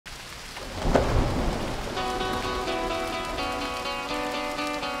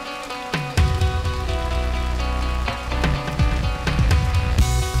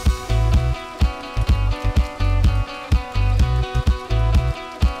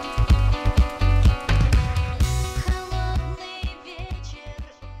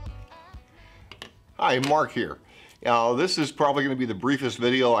Hi, Mark here. This is probably going to be the briefest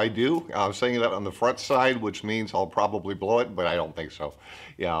video I do. I'm saying that on the front side, which means I'll probably blow it, but I don't think so.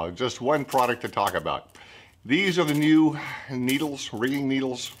 Just one product to talk about. These are the new needles, rigging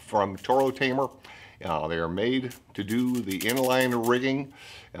needles from Toro Tamer. They are made to do the inline rigging,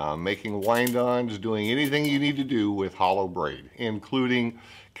 making wind-ons, doing anything you need to do with hollow braid, including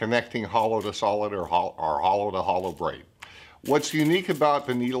connecting hollow to solid or hollow to hollow braid. What's unique about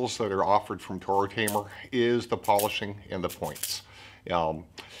the needles that are offered from Toro Tamer is the polishing and the points.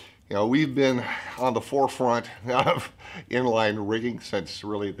 We've been on the forefront of inline rigging since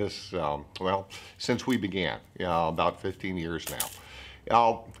really this, since we began, about 15 years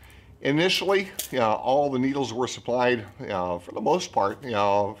now. Initially, all the needles were supplied, for the most part,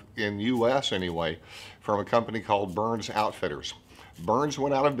 in U.S. anyway, from a company called Burns Outfitters. Burns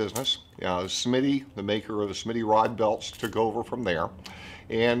went out of business. Smitty, the maker of the Smitty rod belts, took over from there.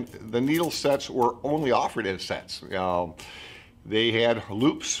 And the needle sets were only offered in sets. They had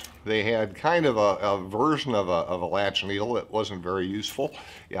loops. They had kind of a version of a latch needle that wasn't very useful,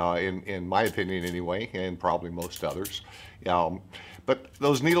 in my opinion anyway, and probably most others. But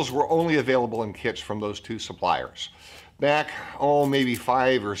those needles were only available in kits from those two suppliers. Back, maybe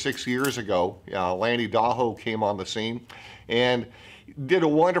 5 or 6 years ago, Lanny Daho came on the scene and did a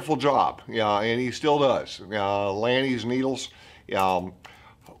wonderful job, and he still does. Lanny's needles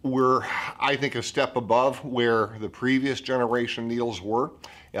were, I think, a step above where the previous generation needles were.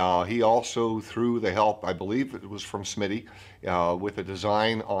 He also, through the help, I believe it was from Smitty, with a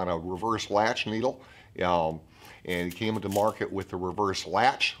design on a reverse latch needle, and he came into market with the reverse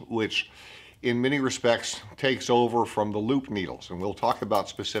latch, which in many respects takes over from the loop needles. And we'll talk about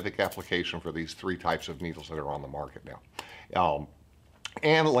specific application for these 3 types of needles that are on the market now.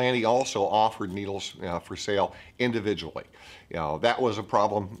 And Lanny also offered needles for sale individually. That was a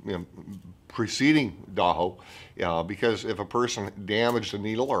problem preceding Daho, because if a person damaged a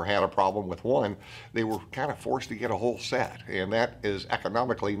needle or had a problem with one, they were kind of forced to get a whole set, and that is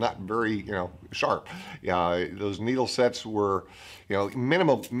economically not very sharp. Those needle sets were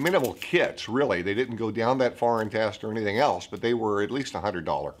minimal kits, really. They didn't go down that far in test or anything else, but they were at least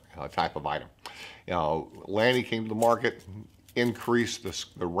 $100 type of item. Lanny came to the market, increased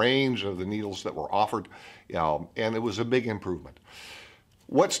the range of the needles that were offered, and it was a big improvement.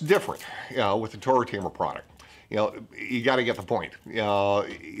 What's different with the Toro Tamer product? You got to get the point.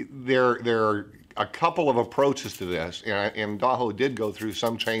 There are a couple of approaches to this, and Daho did go through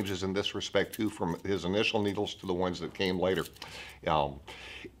some changes in this respect too, from his initial needles to the ones that came later.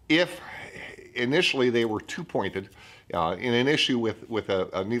 If initially they were two-pointed, and an issue with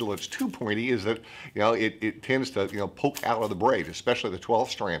a needle that's too pointy is that it tends to poke out of the braid, especially the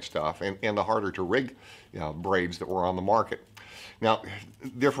 12-strand stuff and the harder to rig braids that were on the market. Now,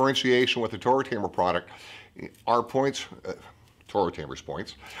 differentiation with the Toro Tamer product, our points, Toro Tamer's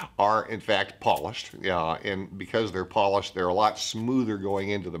points, are in fact polished, and because they're polished, they're a lot smoother going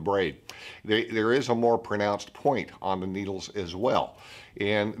into the braid. There is a more pronounced point on the needles as well,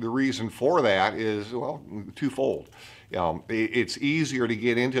 and the reason for that is, well, twofold. It's easier to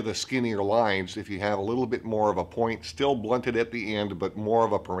get into the skinnier lines if you have a little bit more of a point, still blunted at the end, but more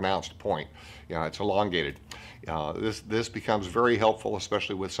of a pronounced point. It's elongated. This becomes very helpful,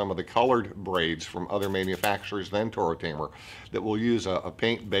 especially with some of the colored braids from other manufacturers than Toro Tamer that will use a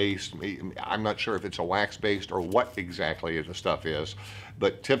paint-based, I'm not sure if it's a wax-based or what exactly the stuff is,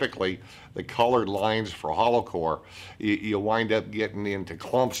 but typically the colored lines for hollow core, you wind up getting into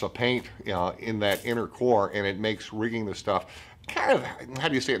clumps of paint in that inner core, and it makes rigging the stuff kind of, how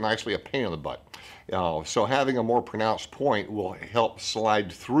do you say it nicely, a pain in the butt. So having a more pronounced point will help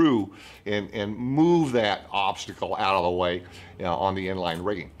slide through and move that obstacle out of the way on the inline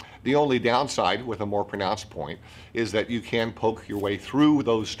rigging. The only downside with a more pronounced point is that you can poke your way through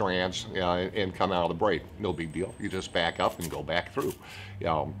those strands and come out of the braid. No big deal. You just back up and go back through.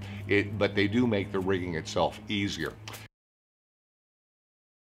 But they do make the rigging itself easier.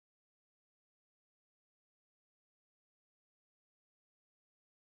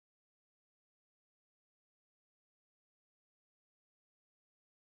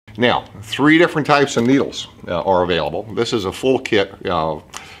 Now, 3 different types of needles are available. This is a full kit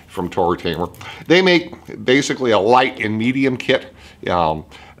from Toro Tamer. They make basically a light and medium kit,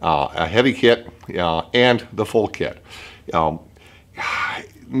 a heavy kit, and the full kit.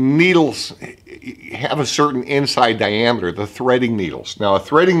 Needles have a certain inside diameter, the threading needles. Now, a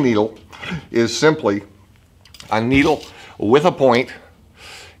threading needle is simply a needle with a point.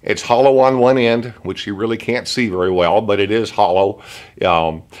 It's hollow on one end, which you really can't see very well, but it is hollow.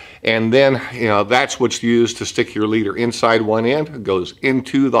 And then, that's what's used to stick your leader inside one end. It goes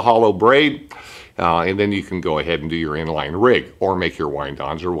into the hollow braid. and then you can go ahead and do your inline rig or make your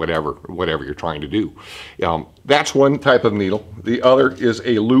wind-ons or whatever you're trying to do. That's one type of needle. The other is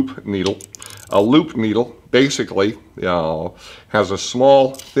a loop needle. A loop needle basically has a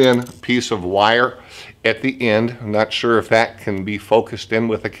small thin piece of wire at the end. I'm not sure if that can be focused in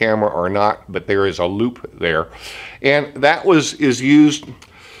with the camera or not, but there is a loop there, and that was used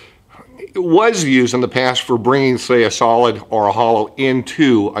in the past for bringing, say, a solid or a hollow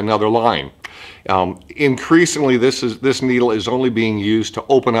into another line. Increasingly, this needle is only being used to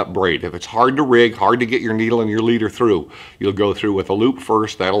open up braid. If it's hard to rig, hard to get your needle and your leader through, you'll go through with a loop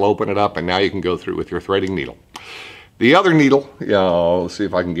first. That'll open it up, and now you can go through with your threading needle. The other needle, let's see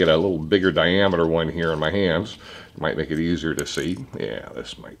if I can get a little bigger diameter one here in my hands. It might make it easier to see. Yeah,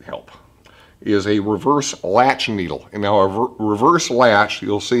 this might help. Is a reverse latch needle. And now a reverse latch,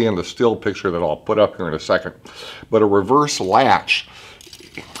 you'll see in the still picture that I'll put up here in a second, but a reverse latch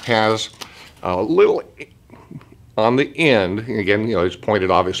has a little on the end, again, it's pointed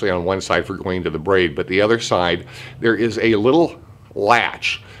obviously on one side for going to the braid, but the other side, there is a little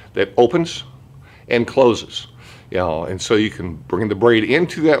latch that opens and closes. And so you can bring the braid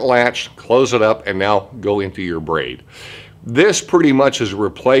into that latch, close it up, and now go into your braid. This pretty much has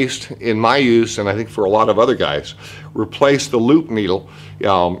replaced, in my use, and I think for a lot of other guys, replaced the loop needle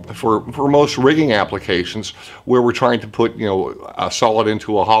for most rigging applications where we're trying to put a solid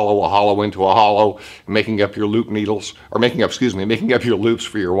into a hollow into a hollow, making up your loop needles, or making up your loops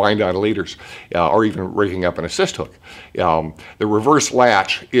for your wind-on leaders, or even rigging up an assist hook. The reverse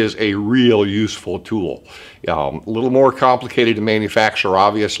latch is a real useful tool. A little more complicated to manufacture,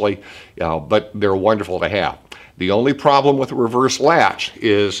 obviously, but they're wonderful to have. The only problem with a reverse latch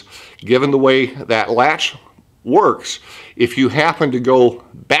is, given the way that latch works, if you happen to go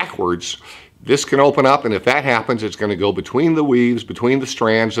backwards, this can open up, and if that happens, it's going to go between the weaves, between the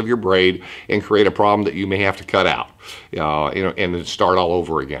strands of your braid, and create a problem that you may have to cut out, and then start all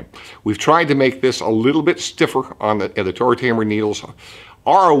over again. We've tried to make this a little bit stiffer on the Toro Tamer needles.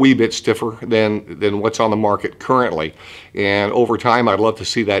 Are a wee bit stiffer than what's on the market currently, and over time I'd love to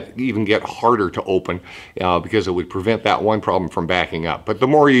see that even get harder to open because it would prevent that one problem from backing up. But the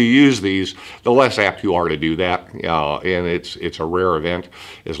more you use these, the less apt you are to do that, and it's a rare event.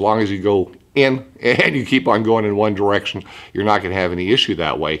 As long as you go in and you keep on going in one direction, you're not going to have any issue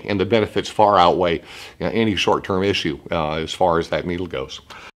that way, and the benefits far outweigh any short-term issue as far as that needle goes.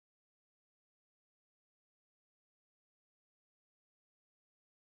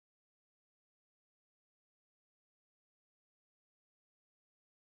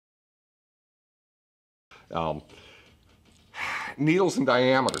 Needles and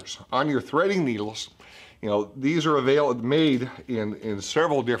diameters. On your threading needles, these are made in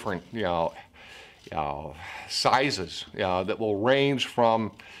several different sizes that will range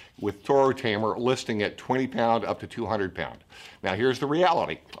from, with Toro Tamer, listing at 20 pound up to 200 pound. Now here's the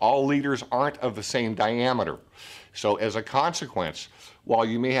reality. All leaders aren't of the same diameter. So as a consequence, while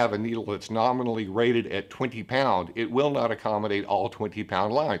you may have a needle that's nominally rated at 20 pound, it will not accommodate all 20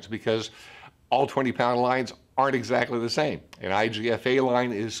 pound lines, because all 20 pound lines aren't exactly the same. An IGFA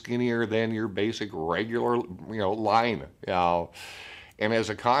line is skinnier than your basic regular line. And as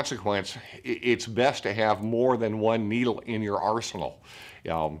a consequence, it's best to have more than one needle in your arsenal.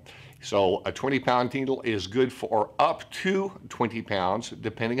 So a 20 pound needle is good for up to 20 pounds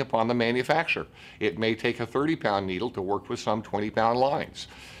depending upon the manufacturer. It may take a 30 pound needle to work with some 20 pound lines.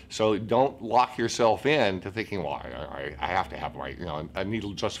 So don't lock yourself in to thinking, well, I have to have my, a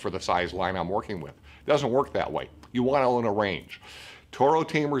needle just for the size line I'm working with. It doesn't work that way. You want to own a range. Toro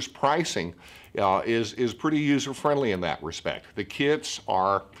Tamer's pricing is pretty user-friendly in that respect. The kits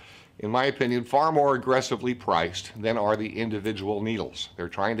are, in my opinion, far more aggressively priced than are the individual needles. They're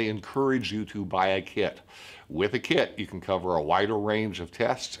trying to encourage you to buy a kit. With a kit, you can cover a wider range of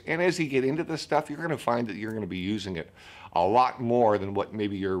tests, and as you get into this stuff, you're going to find that you're going to be using it a lot more than what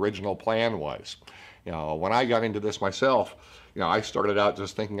maybe your original plan was. When I got into this myself, I started out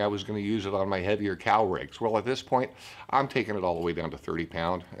just thinking I was going to use it on my heavier cow rigs. Well, at this point, I'm taking it all the way down to 30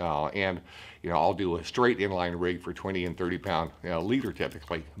 pound, and I'll do a straight inline rig for 20 and 30 pound leader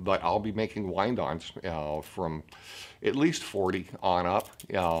typically, but I'll be making wind-ons from at least 40 on up.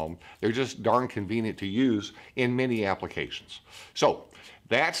 They're just darn convenient to use in many applications. So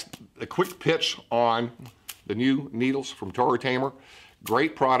that's a quick pitch on the new needles from Toro Tamer.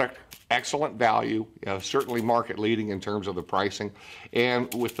 Great product, excellent value, certainly market leading in terms of the pricing.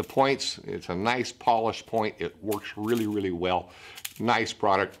 And with the points, it's a nice polished point. It works really, really well. Nice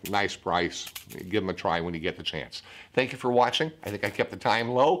product, nice price. Give them a try when you get the chance. Thank you for watching. I think I kept the time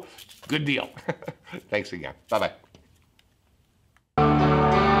low. Good deal. Thanks again. Bye-bye.